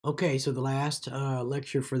Okay, so the last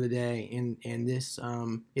lecture for the day, and this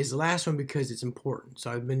is the last one because it's important. So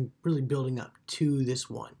I've been really building up to this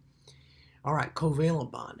one. All right, covalent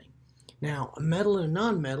bonding. Now, a metal and a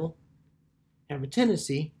nonmetal have a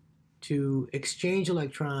tendency to exchange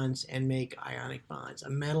electrons and make ionic bonds. A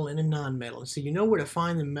metal and a nonmetal. So you know where to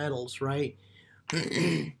find the metals, right?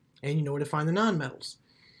 And you know where to find the nonmetals.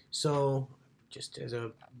 So just as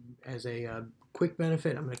a quick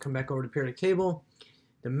benefit, I'm going to come back over to periodic table.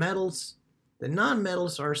 The metals, the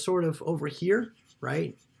nonmetals are sort of over here,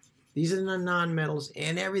 right? These are the nonmetals,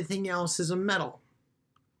 and everything else is a metal.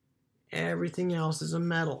 Everything else is a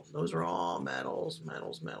metal. Those are all metals,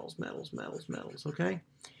 metals, metals, metals, metals, metals, okay?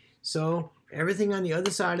 So everything on the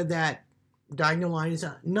other side of that diagonal line is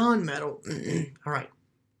a non-metal. All right,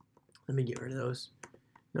 let me get rid of those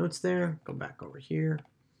notes there. Go back over here.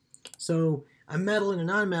 So a metal and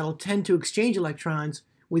a nonmetal tend to exchange electrons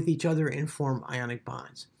with each other and form ionic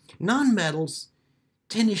bonds. Nonmetals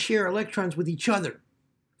tend to share electrons with each other,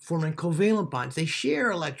 forming covalent bonds. They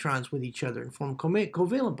share electrons with each other and form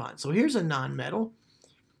covalent bonds. So here's a nonmetal,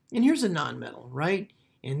 and here's a nonmetal, right?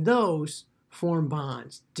 And those form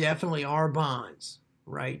bonds. Definitely are bonds,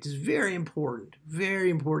 right? It's very important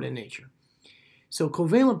in nature. So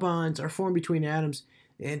covalent bonds are formed between atoms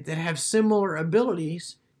that have similar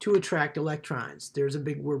abilities to attract electrons. There's a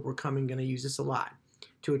big word we're going to use this a lot.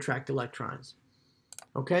 To attract electrons.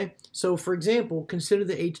 Okay, so for example, consider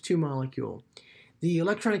the H2 molecule. The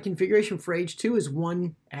electronic configuration for H2 is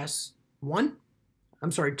 1s1.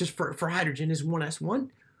 I'm sorry, just for hydrogen is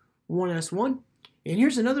 1s1, 1s1. And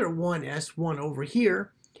here's another 1s1 over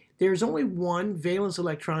here. There's only one valence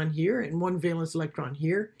electron here and one valence electron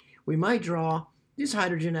here. We might draw this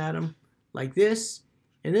hydrogen atom like this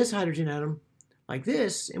and this hydrogen atom like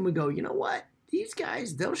this, and we go, you know what? These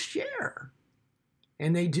guys, they'll share.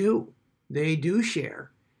 And they do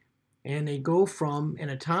share. And they go from an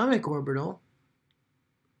atomic orbital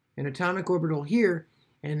here,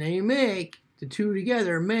 and they make, the two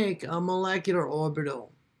together make a molecular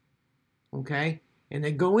orbital. Okay? And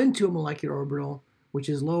they go into a molecular orbital, which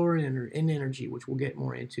is lower in energy, which we'll get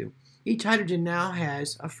more into. Each hydrogen now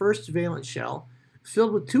has a first valence shell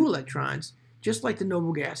filled with 2 electrons, just like the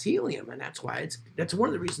noble gas helium, and that's one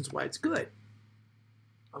of the reasons why it's good.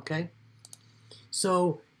 Okay?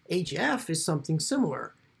 So HF is something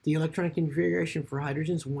similar. The electronic configuration for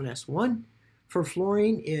hydrogen is 1s1. For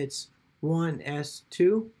fluorine, it's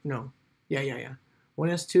 1s2. No, yeah.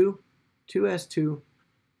 1s2, 2s2,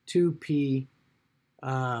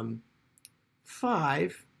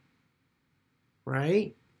 2p5,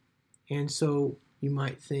 right? And so you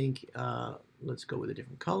might think, let's go with a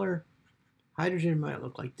different color. Hydrogen might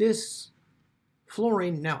look like this.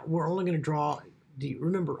 Fluorine, now we're only going to draw,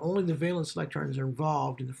 remember, only the valence electrons are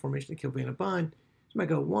involved in the formation of the covalent bond. So I might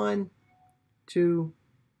go 1, 2,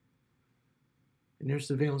 and there's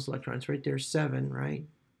the valence electrons right there, 7, right?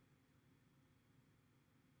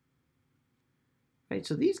 Right,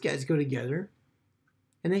 so these guys go together,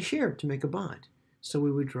 and they share to make a bond. So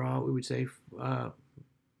we would say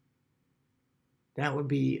that would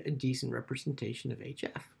be a decent representation of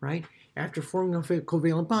HF, right? After forming a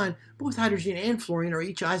covalent bond, both hydrogen and fluorine are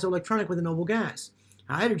each isoelectronic with a noble gas.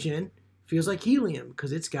 Hydrogen feels like helium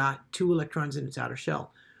because it's got 2 electrons in its outer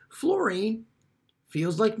shell. Fluorine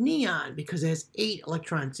feels like neon because it has 8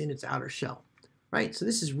 electrons in its outer shell, right? So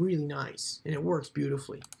this is really nice, and it works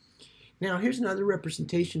beautifully. Now, here's another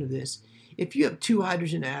representation of this. If you have 2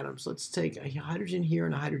 hydrogen atoms, let's take a hydrogen here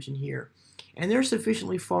and a hydrogen here, and they're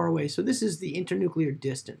sufficiently far away. So this is the internuclear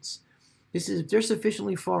distance. This is, if they're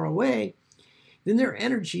sufficiently far away, then their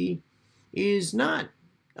energy is not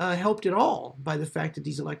helped at all by the fact that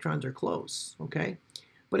these electrons are close, okay?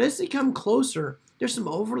 But as they come closer, there's some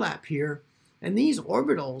overlap here, and these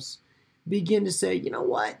orbitals begin to say, you know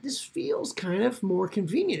what, this feels kind of more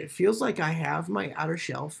convenient. It feels like I have my outer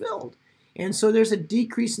shell filled. And so there's a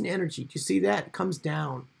decrease in energy. Do you see that? It comes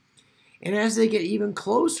down. And as they get even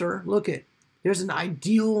closer, look at, there's an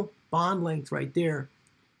ideal bond length right there.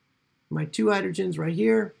 My 2 hydrogens right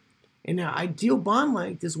here. And now ideal bond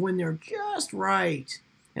length is when they're just right.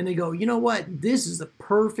 And they go, you know what? This is the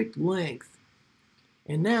perfect length.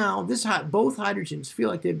 And now both hydrogens feel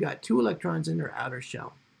like they've got 2 electrons in their outer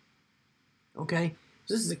shell. Okay?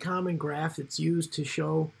 So this is a common graph that's used to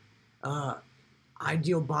show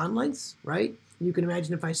ideal bond lengths, right? You can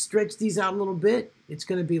imagine if I stretch these out a little bit, it's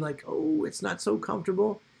going to be like, oh, it's not so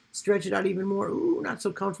comfortable. Stretch it out even more. Ooh, not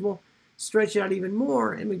so comfortable. Stretch it out even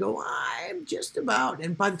more. And we go, I'm just about.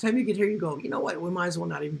 And by the time you get here, you go, you know what? We might as well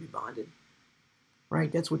not even be bonded.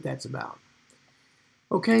 Right? That's what that's about.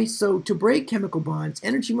 Okay, so to break chemical bonds,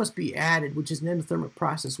 energy must be added, which is an endothermic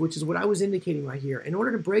process, which is what I was indicating right here. In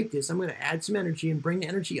order to break this, I'm going to add some energy and bring the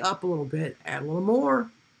energy up a little bit, add a little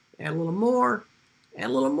more, add a little more, add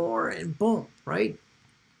a little more, and boom, right?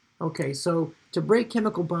 Okay, so to break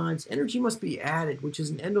chemical bonds, energy must be added, which is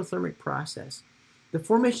an endothermic process. The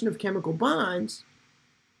formation of chemical bonds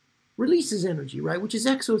releases energy, right, which is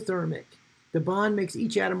exothermic. The bond makes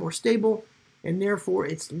each atom more stable, and therefore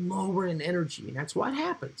it's lower in energy, and that's what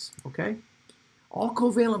happens, okay? All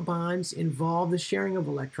covalent bonds involve the sharing of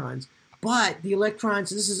electrons, but the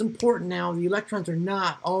electrons, this is important now, the electrons are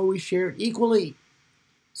not always shared equally.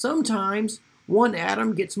 Sometimes one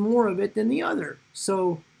atom gets more of it than the other.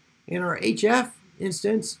 So in our HF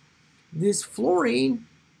instance, this fluorine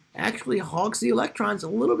actually hogs the electrons a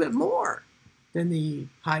little bit more than the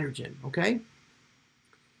hydrogen, okay?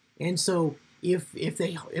 And so if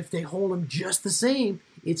they hold them just the same,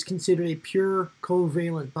 it's considered a pure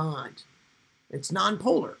covalent bond. It's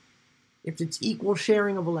nonpolar. If it's equal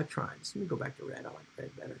sharing of electrons, let me go back to red. I like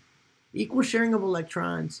red better. Equal sharing of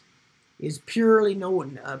electrons is purely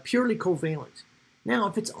covalent. Now,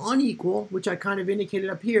 if it's unequal, which I kind of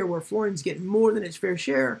indicated up here, where fluorine's getting more than its fair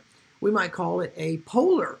share, we might call it a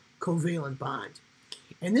polar covalent bond.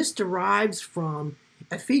 And this derives from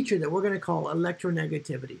a feature that we're going to call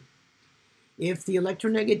electronegativity. If the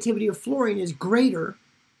electronegativity of fluorine is greater,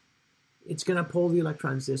 it's going to pull the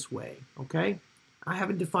electrons this way, okay? I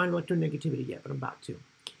haven't defined electronegativity yet, but I'm about to.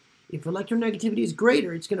 If electronegativity is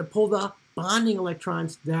greater, it's going to pull the bonding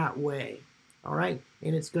electrons that way, all right?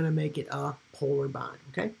 And it's going to make it a polar bond,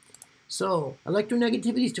 okay? So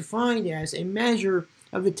electronegativity is defined as a measure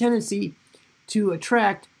of the tendency to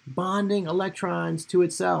attract bonding electrons to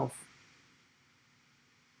itself.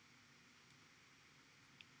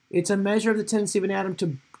 It's a measure of the tendency of an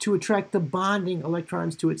atom to attract the bonding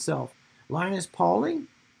electrons to itself. Linus Pauling,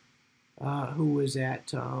 who was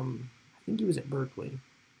at, I think he was at Berkeley,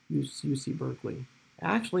 UC Berkeley.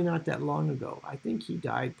 Actually, not that long ago. I think he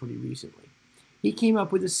died pretty recently. He came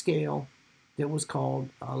up with a scale that was called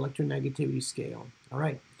electronegativity scale. All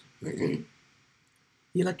right. The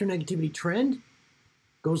electronegativity trend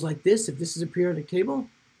goes like this. If this is a periodic table,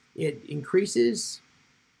 it increases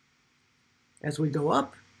as we go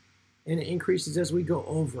up, and it increases as we go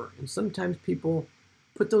over. And sometimes people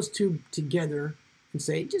put those two together and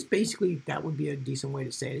say, just basically, that would be a decent way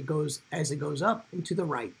to say it. It goes, as it goes up and to the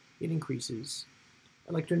right, it increases.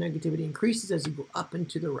 Electronegativity increases as you go up and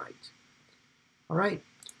to the right. All right,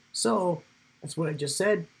 so that's what I just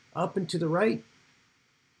said, up and to the right.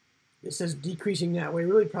 It says decreasing that way.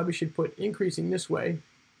 Really probably should put increasing this way.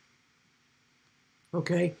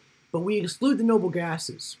 Okay, but we exclude the noble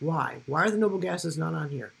gases. Why? Why are the noble gases not on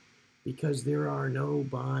here? Because there are no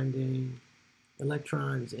bonding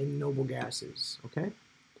electrons in noble gases, okay?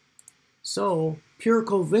 So pure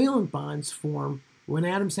covalent bonds form when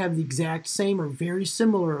atoms have the exact same or very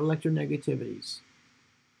similar electronegativities,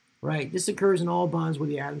 right? This occurs in all bonds where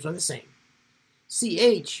the atoms are the same.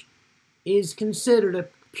 CH is considered a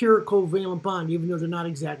pure covalent bond, even though they're not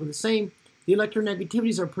exactly the same. The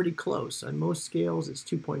electronegativities are pretty close. On most scales, it's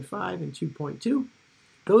 2.5 and 2.2.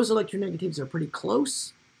 Those electronegativities are pretty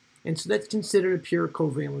close, and so that's considered a pure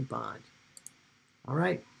covalent bond. All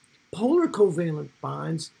right. Polar covalent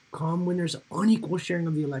bonds come when there's unequal sharing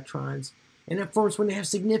of the electrons, and it forms when they have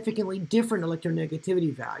significantly different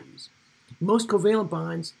electronegativity values. Most covalent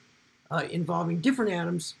bonds involving different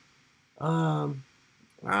atoms are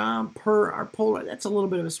polar. That's a little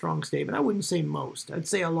bit of a strong statement. I wouldn't say most. I'd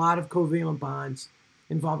say a lot of covalent bonds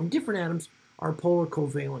involving different atoms are polar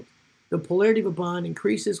covalent. The polarity of a bond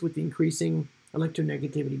increases with the increasing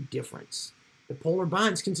electronegativity difference. The polar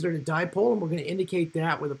bond is considered a dipole, and we're going to indicate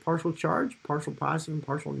that with a partial charge, partial positive and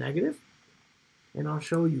partial negative. And I'll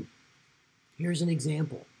show you. Here's an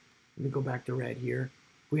example. Let me go back to red here.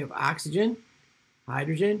 We have oxygen,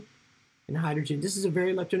 hydrogen, and hydrogen. This is a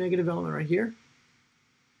very electronegative element right here.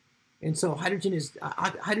 And so hydrogen is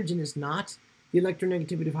not. The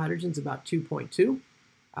electronegativity of hydrogen is about 2.2.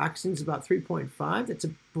 Oxygen is about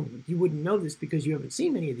 3.5. You wouldn't know this because you haven't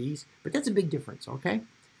seen many of these, but that's a big difference, okay?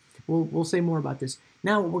 We'll say more about this.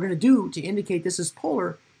 Now what we're going to do to indicate this is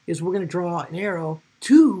polar is we're going to draw an arrow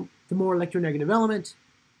to the more electronegative element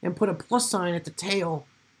and put a plus sign at the tail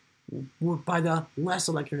by the less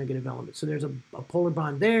electronegative element. So there's a polar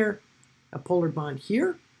bond there, a polar bond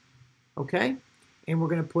here, okay? And we're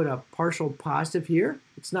going to put a partial positive here.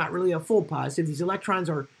 It's not really a full positive. These electrons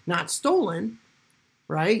are not stolen,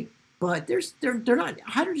 right? But they're not.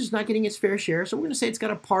 Hydrogen's not getting its fair share, so we're going to say it's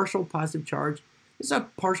got a partial positive charge. This is a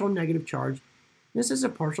partial negative charge. This is a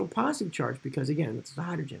partial positive charge because, again, this is a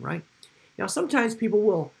hydrogen, right? Now, sometimes people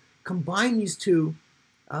will combine these two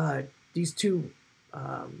polar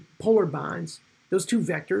bonds, those two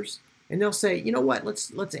vectors, and they'll say, you know what,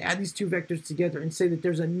 let's add these two vectors together and say that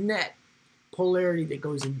there's a net polarity that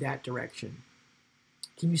goes in that direction.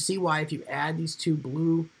 Can you see why if you add these two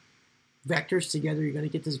blue vectors together, you're going to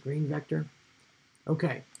get this green vector?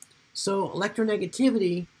 Okay, so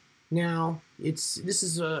electronegativity, now, this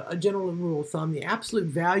is a general rule of thumb. The absolute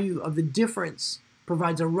value of the difference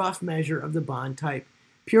provides a rough measure of the bond type.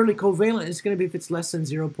 Purely covalent is going to be if it's less than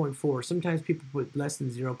 0.4. Sometimes people put less than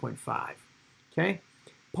 0.5. Okay?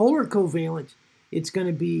 Polar covalent, it's going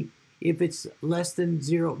to be if it's less than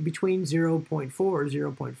between 0.4 or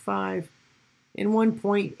 0.5 and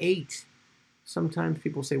 1.8. Sometimes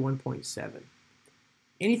people say 1.7.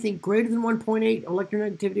 Anything greater than 1.8,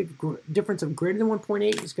 electronegativity difference of greater than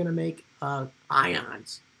 1.8 is going to make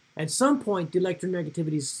ions. At some point, the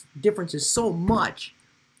electronegativity difference is so much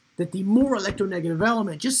that the more electronegative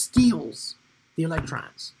element just steals the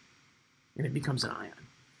electrons, and it becomes an ion.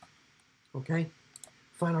 Okay?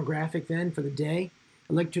 Final graphic then for the day.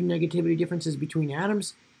 Electronegativity differences between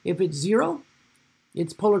atoms. If it's 0,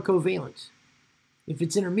 it's polar covalent. If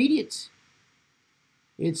it's intermediate,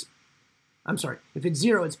 if it's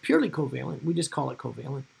 0, it's purely covalent. We just call it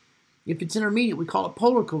covalent. If it's intermediate, we call it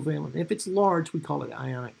polar covalent. If it's large, we call it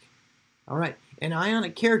ionic. All right. And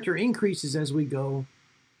ionic character increases as we go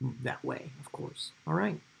that way, of course. All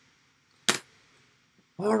right.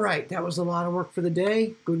 All right. That was a lot of work for the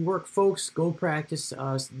day. Good work, folks. Go practice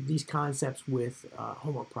these concepts with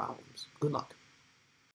homework problems. Good luck.